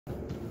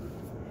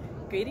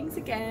Greetings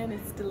again,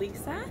 it's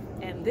Delisa,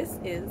 and this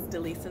is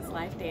Delisa's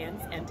Life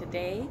Dance, and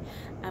today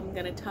I'm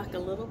going to talk a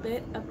little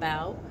bit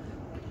about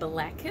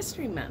Black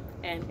History Month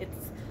and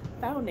its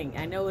founding.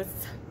 I know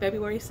it's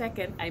February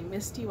 2nd, I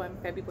missed you on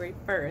February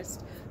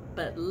 1st,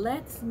 but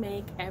let's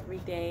make every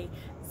day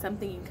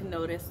something you can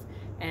notice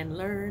and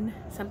learn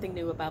something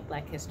new about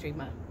Black History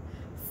Month.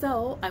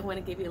 So I want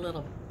to give you a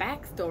little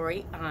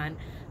backstory on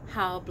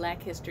how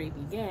Black history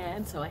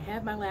began. So I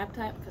have my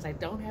laptop because I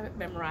don't have it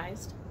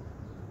memorized,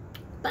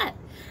 but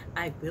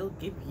I will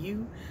give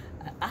you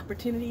an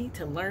opportunity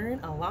to learn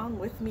along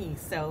with me.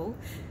 So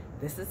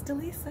this is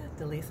Delisa,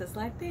 Delisa's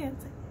Life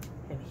Dance,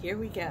 and here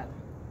we go.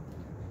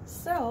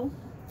 So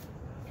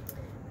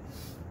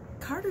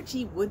Carter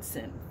G.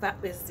 Woodson,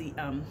 that was the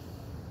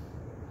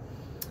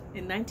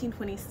in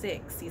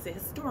 1926, he's a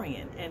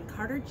historian, and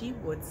Carter G.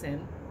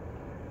 Woodson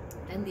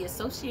and the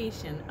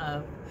Association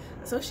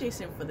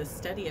for the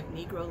Study of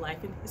Negro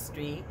Life and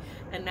History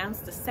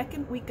announced the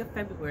second week of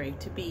February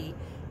to be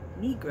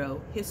Negro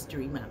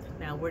History Month.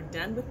 Now we're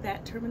done with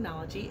that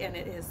terminology and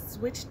it is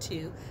switched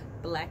to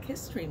Black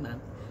History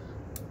Month.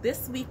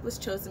 This week was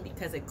chosen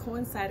because it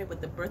coincided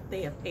with the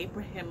birthday of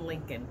Abraham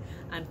Lincoln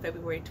on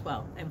February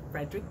 12th and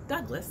Frederick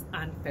Douglass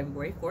on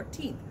February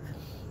 14th,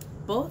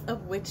 both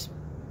of which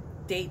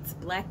dates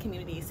Black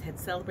communities had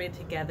celebrated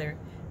together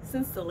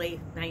since the late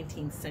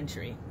 19th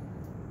century.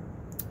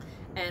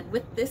 And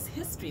with this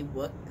history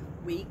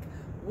week,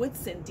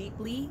 Woodson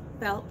deeply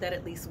felt that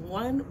at least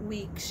 1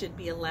 week should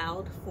be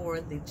allowed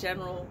for the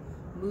general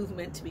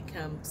movement to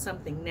become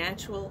something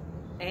natural,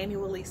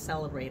 annually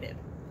celebrated.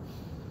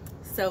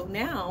 So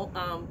now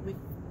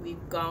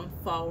we've gone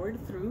forward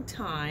through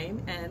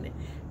time, and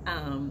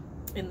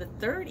in the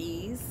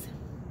 30s,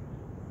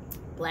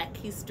 Black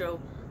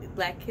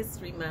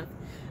History Month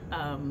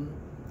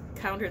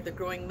countered the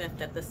growing myth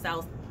that the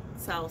South's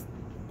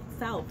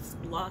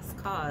lost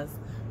cause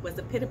was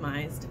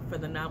epitomized for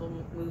the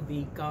novel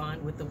movie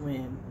Gone with the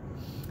Wind.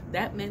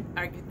 That myth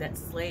argued that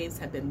slaves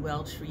had been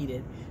well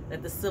treated,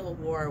 that the Civil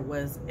War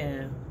was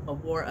a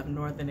war of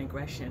northern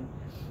aggression,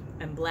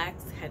 and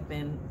blacks had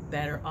been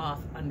better off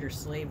under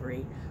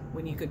slavery.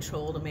 When you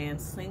controlled a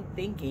man's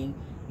thinking,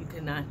 you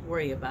could not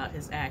worry about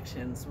his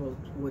actions, wrote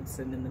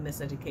Woodson in The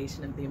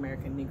Miseducation of the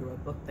American Negro, a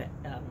book that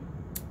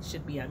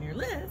should be on your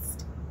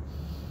list.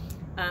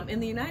 In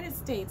the United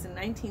States in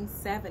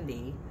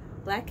 1970,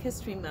 Black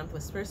History Month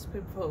was first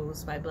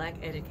proposed by Black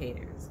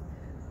educators,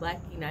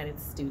 Black United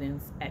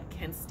students at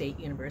Kent State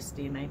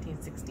University in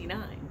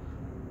 1969.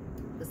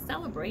 The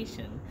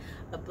celebration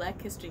of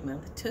Black History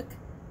Month took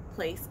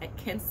place at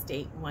Kent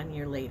State 1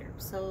 year later.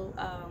 So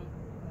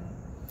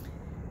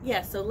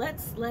yeah, so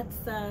let's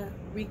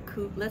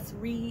recoup, let's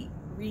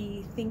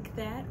rethink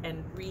that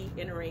and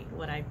reiterate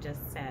what I've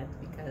just said,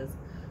 because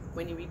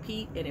when you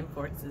repeat, it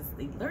enforces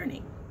the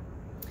learning.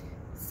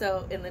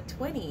 So in the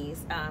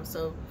 20s,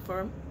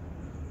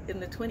 in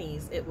the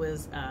 20s, it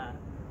was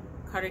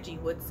Carter G.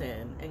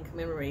 Woodson and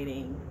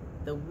commemorating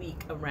the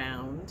week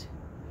around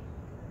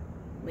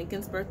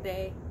Lincoln's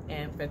birthday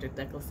and Frederick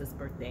Douglass's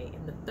birthday.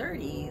 In the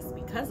 30s,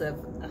 because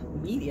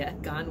of media,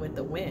 Gone with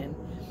the Wind,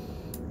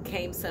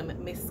 came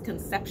some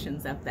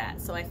misconceptions of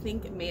that. So I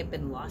think it may have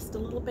been lost a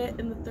little bit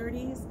in the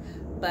 30s,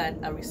 but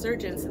a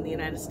resurgence in the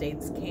United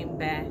States came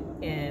back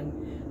in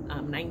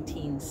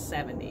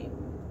 1970.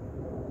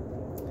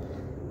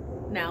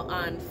 Now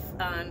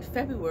on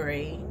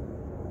February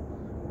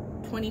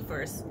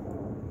 21st,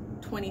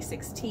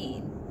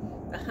 2016,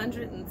 the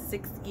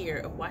 106th year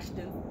of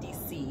Washington,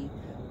 D.C.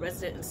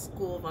 resident and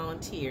school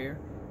volunteer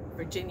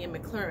Virginia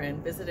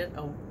McLaurin visited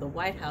the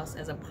White House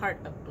as a part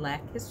of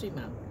Black History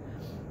Month.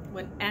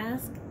 When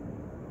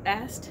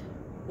asked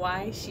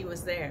why she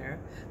was there,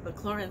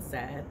 McLaurin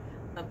said,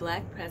 "A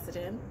Black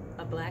president,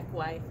 a Black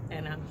wife,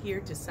 and I'm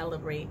here to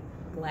celebrate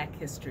Black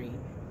history.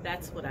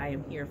 That's what I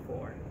am here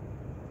for."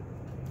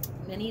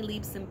 Many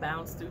leaps and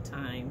bounds through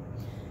time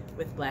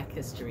with Black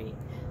history.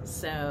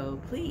 So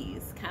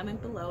please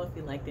comment below if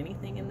you liked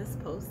anything in this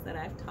post that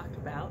I've talked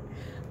about.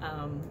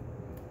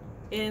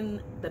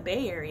 In the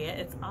Bay Area,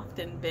 it's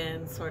often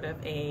been sort of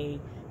a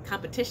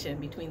competition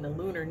between the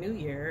Lunar New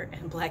Year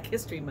and Black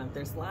History Month.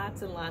 There's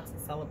lots and lots of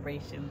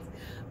celebrations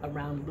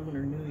around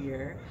Lunar New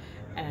Year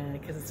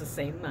because it's the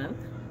same month.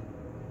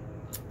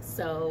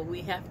 So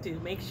we have to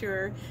make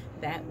sure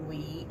that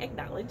we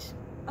acknowledge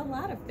a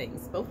lot of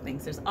things, both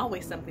things. There's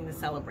always something to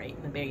celebrate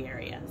in the Bay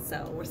Area.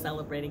 So we're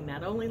celebrating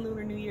not only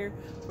Lunar New Year,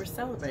 we're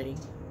celebrating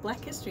Black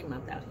History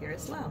Month out here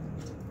as well.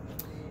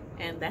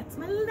 And that's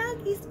my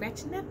Lucky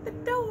scratching at the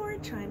door,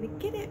 trying to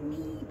get at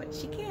me, but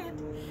she can't.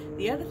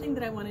 The other thing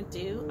that I want to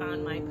do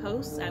on my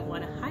posts, I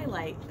want to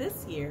highlight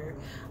this year,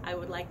 I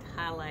would like to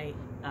highlight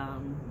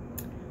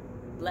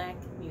Black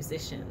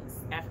musicians,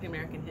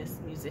 African-American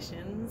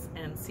musicians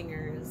and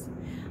singers,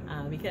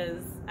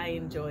 because I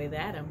enjoy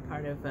that. I'm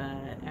part of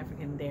an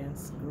African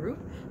dance group,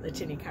 the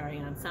Chinyakare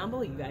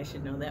Ensemble. You guys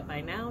should know that by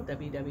now,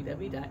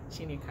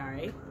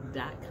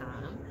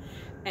 www.chinyakare.com.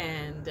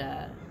 And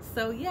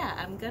so yeah,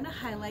 I'm gonna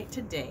highlight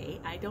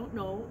today, I don't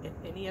know if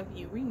any of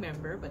you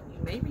remember, but you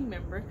may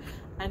remember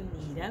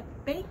Anita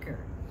Baker.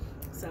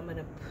 So I'm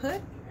gonna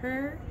put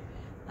her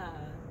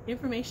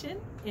information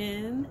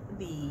in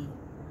the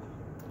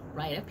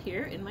right up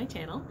here in my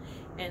channel,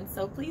 and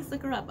so please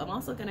look her up. I'm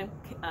also going to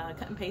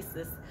cut and paste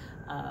this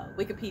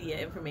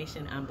Wikipedia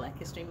information on Black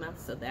History Month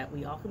so that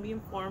we all can be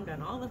informed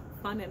on all the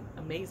fun and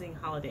amazing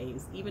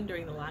holidays. Even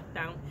during the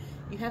lockdown,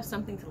 you have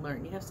something to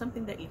learn. You have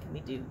something that you can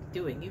be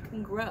doing. You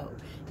can grow.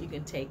 You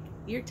can take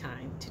your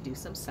time to do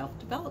some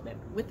self-development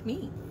with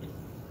me.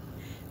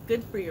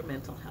 Good for your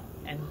mental health,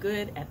 and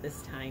good at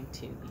this time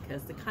too,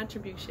 because the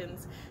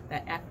contributions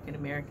that African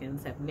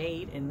Americans have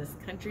made in this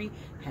country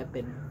have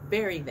been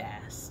very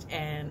vast,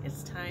 and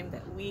it's time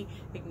that we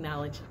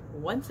acknowledge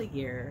once a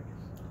year,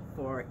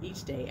 for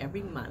each day,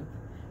 every month,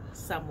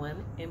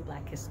 someone in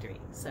Black history.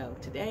 So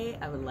today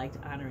I would like to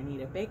honor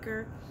Anita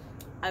Baker.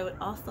 I would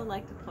also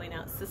like to point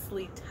out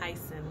Cicley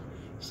Tyson.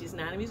 She's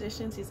not a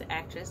musician, she's an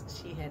actress.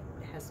 She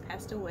has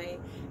passed away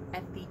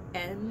at the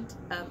end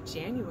of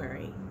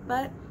January,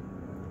 but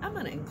I'm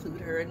gonna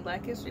include her in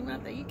Black History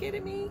Month. Are you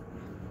kidding me?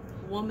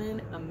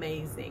 Woman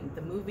amazing.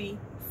 The movie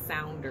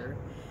Sounder.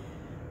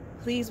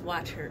 Please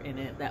watch her in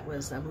it. That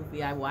was a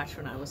movie I watched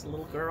when I was a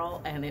little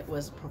girl, and it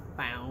was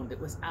profound. It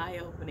was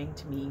eye-opening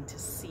to me to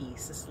see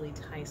Cicley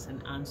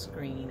Tyson on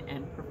screen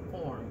and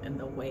perform in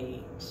the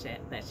way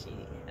that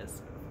she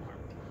has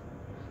performed.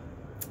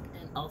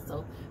 And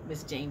also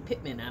Miss Jane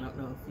Pittman. I don't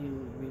know if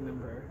you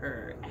remember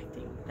her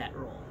acting that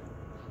role.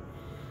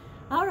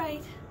 All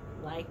right.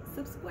 Like,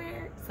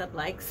 subscribe,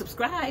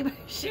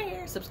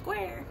 share,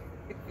 subscribe.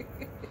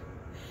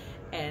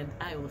 And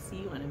I will see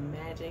you on a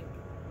magic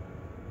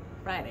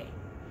Friday,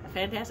 a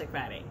fantastic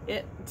Friday.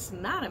 It's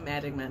not a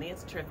magic Monday,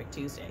 it's a terrific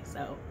Tuesday.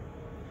 So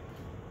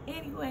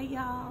anyway,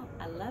 y'all,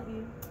 I love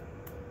you,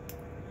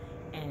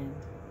 and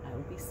I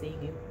will be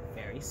seeing you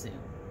very soon.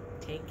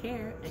 Take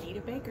care.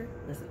 Anita Baker.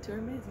 Listen to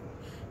her music.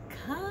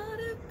 Caught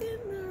up in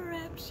the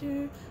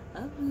rapture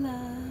of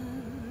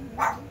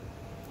love.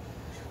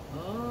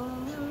 Oh,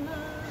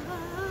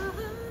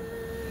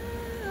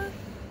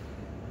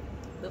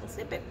 little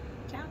snippet.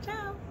 Ciao,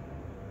 ciao.